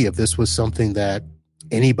go see if this was something that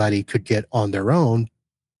anybody could get on their own.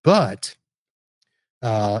 But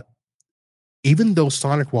even though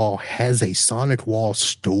Sonic Wall has a Sonic Wall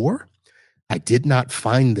store, I did not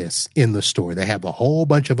find this in the store. They have a whole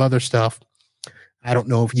bunch of other stuff. I don't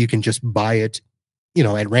know if you can just buy it,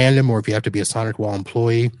 at random, or if you have to be a Sonic Wall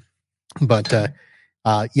employee. But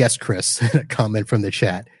yes, Chris, a comment from the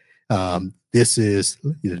chat. This is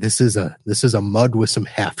a mug with some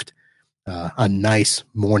heft, a nice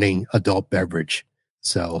morning adult beverage.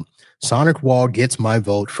 So Sonic Wall gets my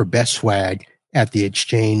vote for best swag at the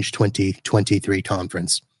XChange 2023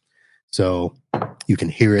 conference. So you can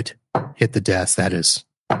hear it hit the desk. That is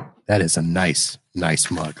a nice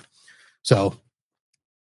mug. So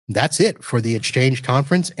that's it for the XChange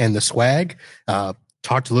conference and the swag.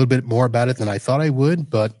 Talked a little bit more about it than I thought I would,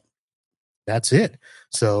 but that's it.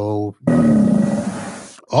 So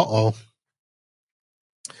Uh-oh.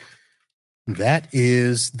 That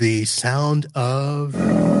is the sound of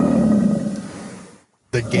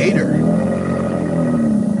the gator.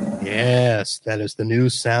 Yes, that is the new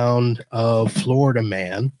sound of Florida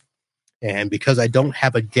Man. And because I don't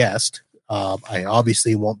have a guest, I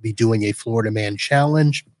obviously won't be doing a Florida Man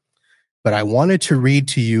challenge, but I wanted to read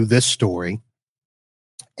to you this story.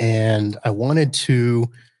 And I wanted to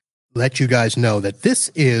let you guys know that this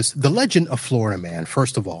is the legend of Florida Man.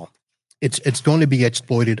 First of all, it's going to be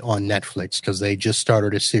exploited on Netflix because they just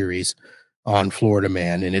started a series on Florida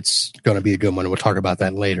Man, and it's going to be a good one. We'll talk about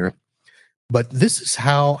that later. But this is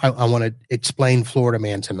how I want to explain Florida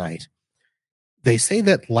Man tonight. They say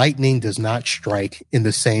that lightning does not strike in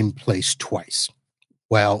the same place twice.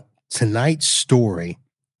 Well, tonight's story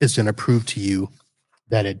is going to prove to you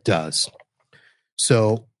that it does.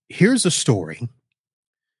 So here's a story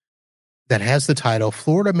that has the title,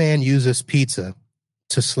 Florida Man Uses Pizza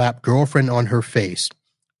to Slap Girlfriend on Her Face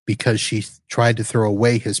because she tried to throw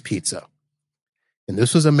away his pizza. And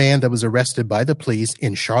this was a man that was arrested by the police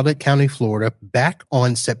in Charlotte County, Florida, back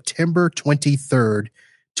on September 23rd,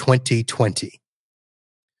 2020.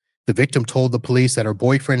 The victim told the police that her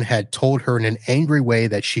boyfriend had told her in an angry way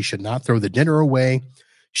that she should not throw the dinner away.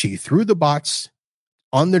 She threw the box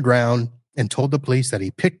on the ground and told the police that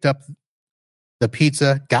he picked up the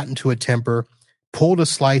pizza, got into a temper, pulled a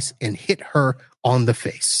slice, and hit her on the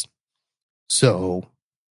face. So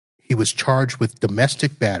he was charged with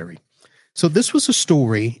domestic battery. So this was a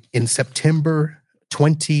story in September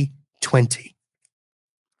 2020.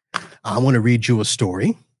 I want to read you a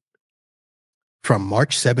story from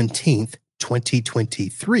March 17th,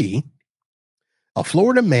 2023. A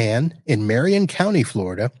Florida man in Marion County,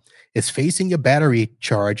 Florida, is facing a battery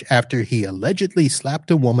charge after he allegedly slapped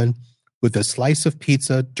a woman with a slice of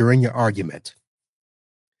pizza during an argument.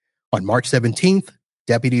 On March 17th,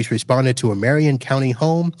 deputies responded to a Marion County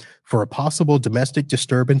home for a possible domestic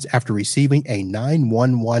disturbance after receiving a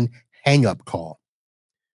 911 hang-up call.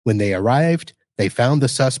 When they arrived, they found the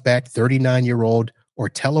suspect, 39-year-old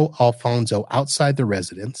Ortello Alfonso, outside the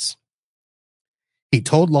residence. He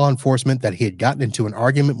told law enforcement that he had gotten into an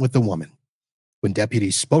argument with the woman. When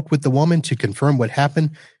deputies spoke with the woman to confirm what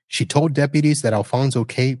happened, she told deputies that Alfonso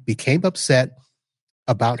became upset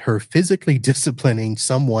about her physically disciplining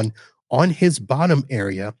someone on his bottom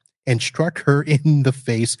area and struck her in the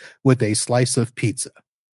face with a slice of pizza.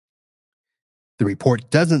 The report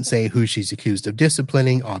doesn't say who she's accused of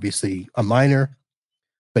disciplining, obviously a minor,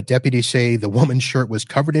 but deputies say the woman's shirt was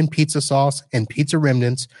covered in pizza sauce and pizza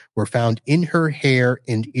remnants were found in her hair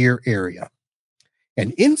and ear area.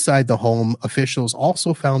 And inside the home, officials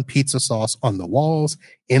also found pizza sauce on the walls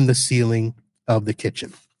and the ceiling of the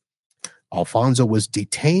kitchen. Alfonso was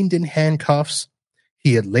detained in handcuffs.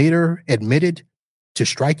 He had later admitted to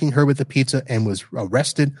striking her with the pizza and was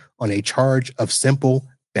arrested on a charge of simple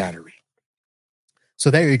battery. So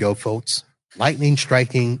there you go, folks. Lightning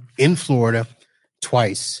striking in Florida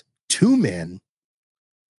twice. Two men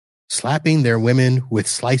slapping their women with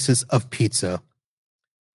slices of pizza.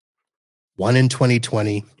 One in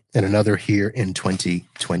 2020 and another here in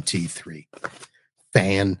 2023.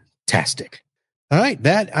 Fantastic. All right,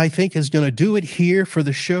 that I think is going to do it here for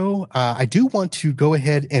the show. I do want to go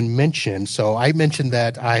ahead and mention, so I mentioned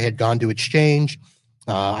that I had gone to XChange.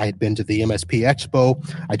 I had been to the MSP Expo.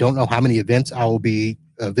 I don't know how many events I will be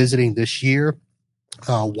visiting this year.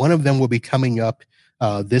 One of them will be coming up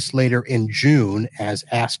this later in June as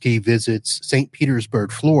ASCII visits St.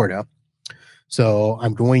 Petersburg, Florida. So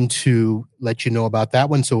I'm going to let you know about that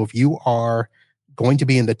one. So if you are going to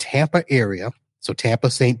be in the Tampa area, so Tampa,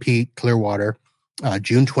 St. Pete, Clearwater,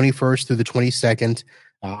 June 21st through the 22nd,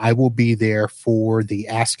 I will be there for the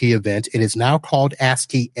ASCII event. It is now called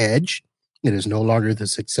ASCII Edge. It is no longer the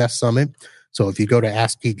Success Summit. So if you go to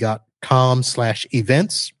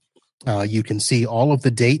ASCII.com/events, you can see all of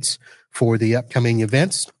the dates for the upcoming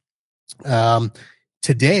events.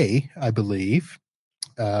 Today, I believe,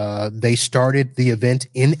 they started the event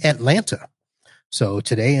in Atlanta. So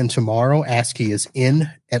today and tomorrow, ASCII is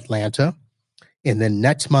in Atlanta. And then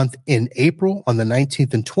next month in April, on the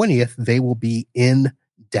 19th and 20th, they will be in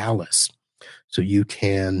Dallas. So you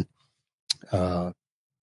can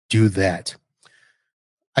do that.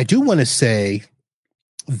 I do want to say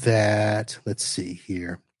that, let's see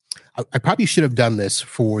here. I probably should have done this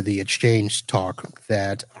for the XChange talk,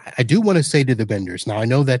 that I do want to say to the vendors. Now, I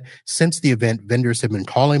know that since the event, vendors have been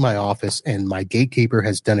calling my office, and my gatekeeper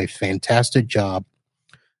has done a fantastic job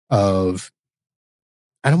of,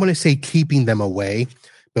 I don't want to say keeping them away,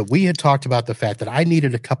 but we had talked about the fact that I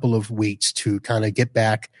needed a couple of weeks to kind of get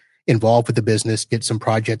back involved with the business, get some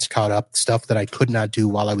projects caught up, stuff that I could not do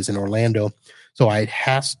while I was in Orlando. So I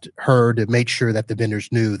asked her to make sure that the vendors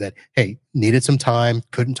knew that, hey, needed some time,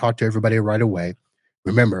 couldn't talk to everybody right away.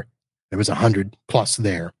 Remember, there was 100 plus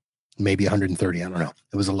there, maybe 130. I don't know.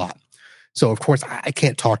 It was a lot. So, of course, I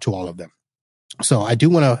can't talk to all of them. So I do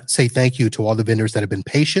want to say thank you to all the vendors that have been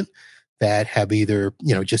patient, that have either,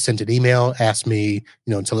 just sent an email, asked me,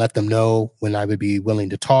 to let them know when I would be willing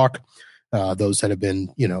to talk. Those that have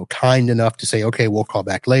been, kind enough to say, okay, we'll call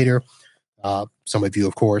back later. Some of you,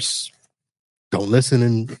 of course, don't listen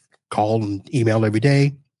and call and email every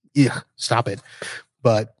day. Yeah, stop it.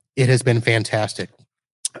 But it has been fantastic.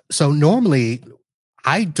 So normally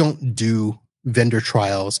I don't do vendor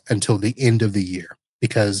trials until the end of the year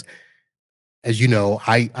because, as you know,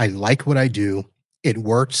 I like what I do. It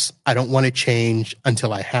works. I don't want to change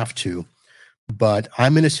until I have to. But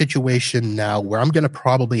I'm in a situation now where I'm going to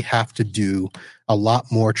probably have to do a lot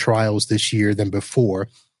more trials this year than before.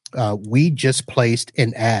 We just placed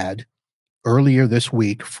an ad earlier this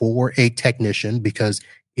week for a technician because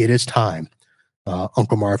it is time.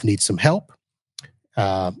 Uncle Marv needs some help.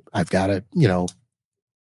 I've got to,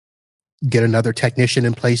 get another technician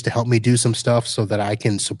in place to help me do some stuff so that I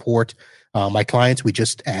can support my clients. We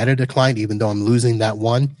just added a client, even though I'm losing that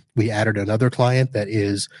one. We added another client that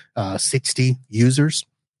is 60 users,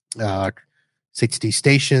 60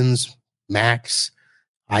 stations, Macs,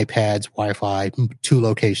 iPads, Wi-Fi, 2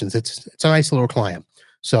 locations. It's a nice little client.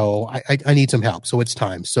 So I need some help. So it's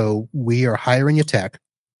time. So we are hiring a tech,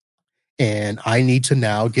 and I need to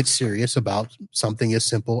now get serious about something as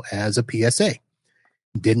simple as a PSA.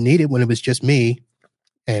 Didn't need it when it was just me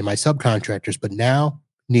and my subcontractors, but now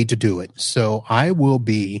need to do it. So I will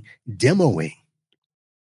be demoing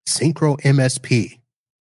Synchro MSP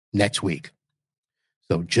next week.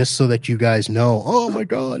 So just so that you guys know, oh my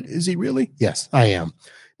God, is he really? Yes, I am.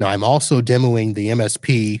 Now I'm also demoing the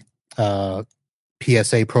MSP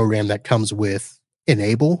PSA program that comes with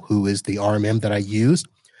Enable, who is the RMM that I use.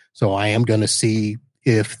 So I am going to see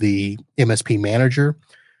if the MSP manager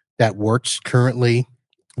that works currently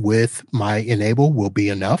with my Enable will be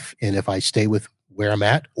enough, and if I stay with where I'm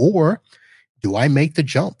at, or do I make the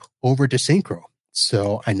jump over to Synchro?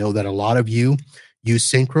 So I know that a lot of you use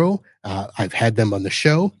Synchro. I've had them on the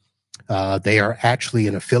show. They are actually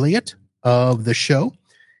an affiliate of the show,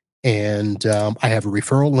 and I have a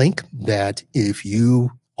referral link that if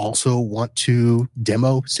you also want to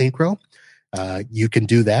demo Synchro, you can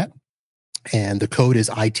do that. And the code is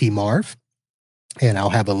ITMARV. And I'll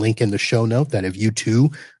have a link in the show note that if you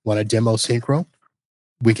too want to demo Synchro,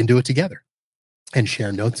 we can do it together and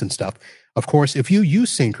share notes and stuff. Of course, if you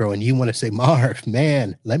use Synchro and you want to say, Marv,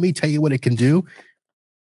 man, let me tell you what it can do,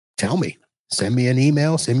 tell me. Send me an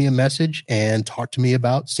email, send me a message, and talk to me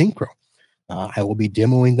about Synchro. I will be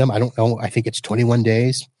demoing them. I don't know. I think it's 21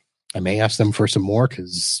 days. I may ask them for some more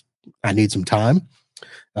because I need some time.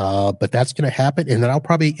 But that's going to happen. And then I'll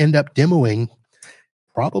probably end up demoing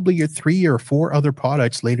probably your 3 or 4 other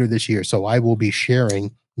products later this year. So I will be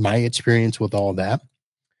sharing my experience with all that.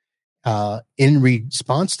 In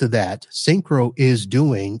response to that, Synchro is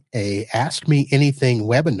doing a Ask Me Anything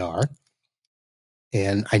webinar.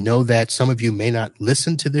 And I know that some of you may not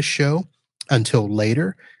listen to this show until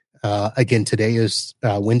later. Again, today is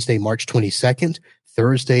Wednesday, March 22nd,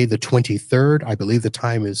 Thursday, the 23rd. I believe the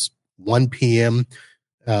time is 1 p.m.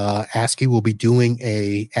 ASCII will be doing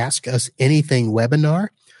a Ask Us Anything webinar.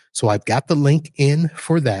 So I've got the link in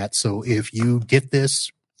for that. So if you get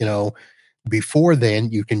this, before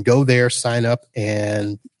then, you can go there, sign up,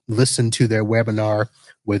 and listen to their webinar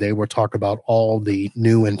where they will talk about all the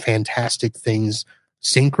new and fantastic things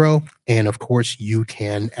Synchro. And of course, you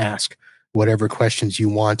can ask whatever questions you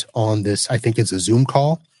want on this. I think it's a Zoom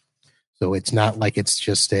call. So it's not like it's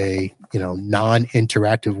just a,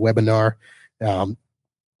 non-interactive webinar.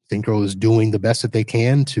 Synchro is doing the best that they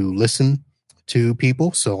can to listen to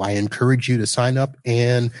people. So I encourage you to sign up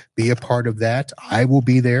and be a part of that. I will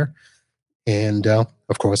be there. And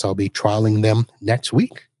of course, I'll be trialing them next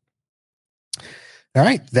week. All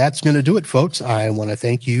right. That's going to do it, folks. I want to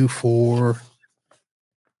thank you for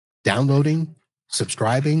downloading,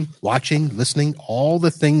 subscribing, watching, listening, all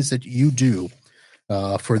the things that you do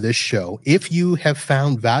for this show. If you have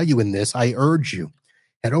found value in this, I urge you,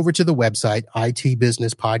 head over to the website,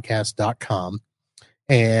 itbusinesspodcast.com,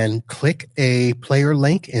 and click a player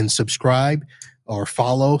link and subscribe or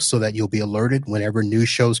follow so that you'll be alerted whenever new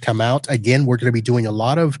shows come out. Again, we're going to be doing a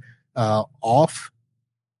lot of not off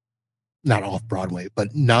Broadway,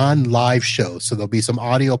 but non-live shows. So there'll be some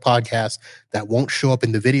audio podcasts that won't show up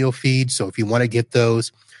in the video feed. So if you want to get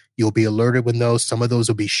those, You'll be alerted when those. Some of those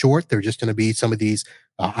will be short. They're just going to be some of these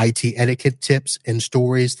IT etiquette tips and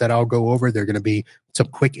stories that I'll go over. They're going to be some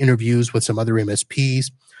quick interviews with some other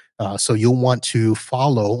MSPs. So you'll want to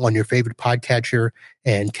follow on your favorite podcatcher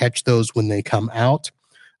and catch those when they come out.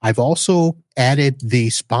 I've also added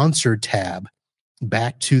the sponsored tab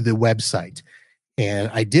back to the website.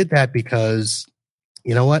 And I did that because,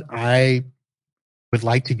 you know what, I would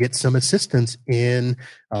like to get some assistance in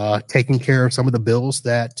taking care of some of the bills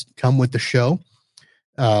that come with the show.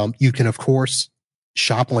 You can, of course,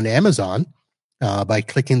 shop on Amazon by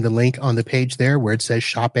clicking the link on the page there where it says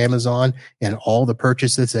Shop Amazon, and all the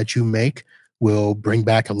purchases that you make will bring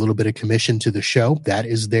back a little bit of commission to the show. That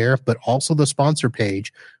is there, but also the sponsor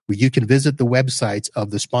page where you can visit the websites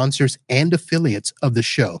of the sponsors and affiliates of the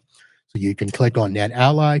show. So you can click on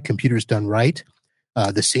NetAlly, Computers Done Right.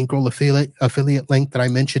 The Syncro affiliate link that I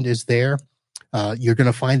mentioned is there. You're going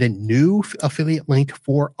to find a new affiliate link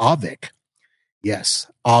for Auvik. Yes,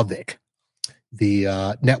 Auvik,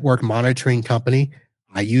 the network monitoring company.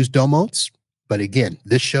 I use Domotz, but again,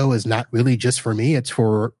 this show is not really just for me. It's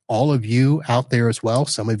for all of you out there as well.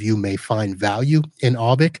 Some of you may find value in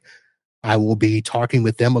Auvik. I will be talking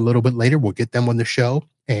with them a little bit later. We'll get them on the show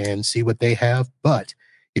and see what they have. But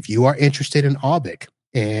if you are interested in Auvik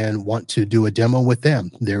and want to do a demo with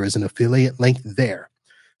them, there is an affiliate link there.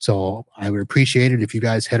 So I would appreciate it if you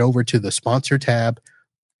guys head over to the sponsor tab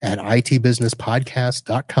at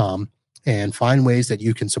itbusinesspodcast.com and find ways that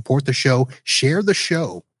you can support the show, share the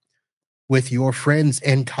show with your friends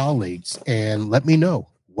and colleagues, and let me know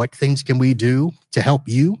what things can we do to help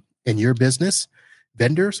you in your business.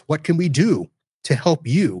 Vendors, what can we do to help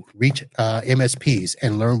you reach MSPs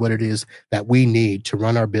and learn what it is that we need to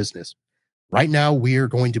run our business? Right now, we are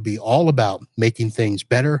going to be all about making things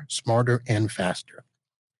better, smarter, and faster.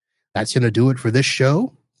 That's going to do it for this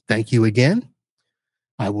show. Thank you again.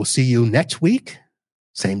 I will see you next week.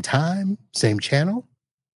 Same time, same channel.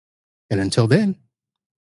 And until then,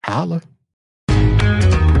 holla.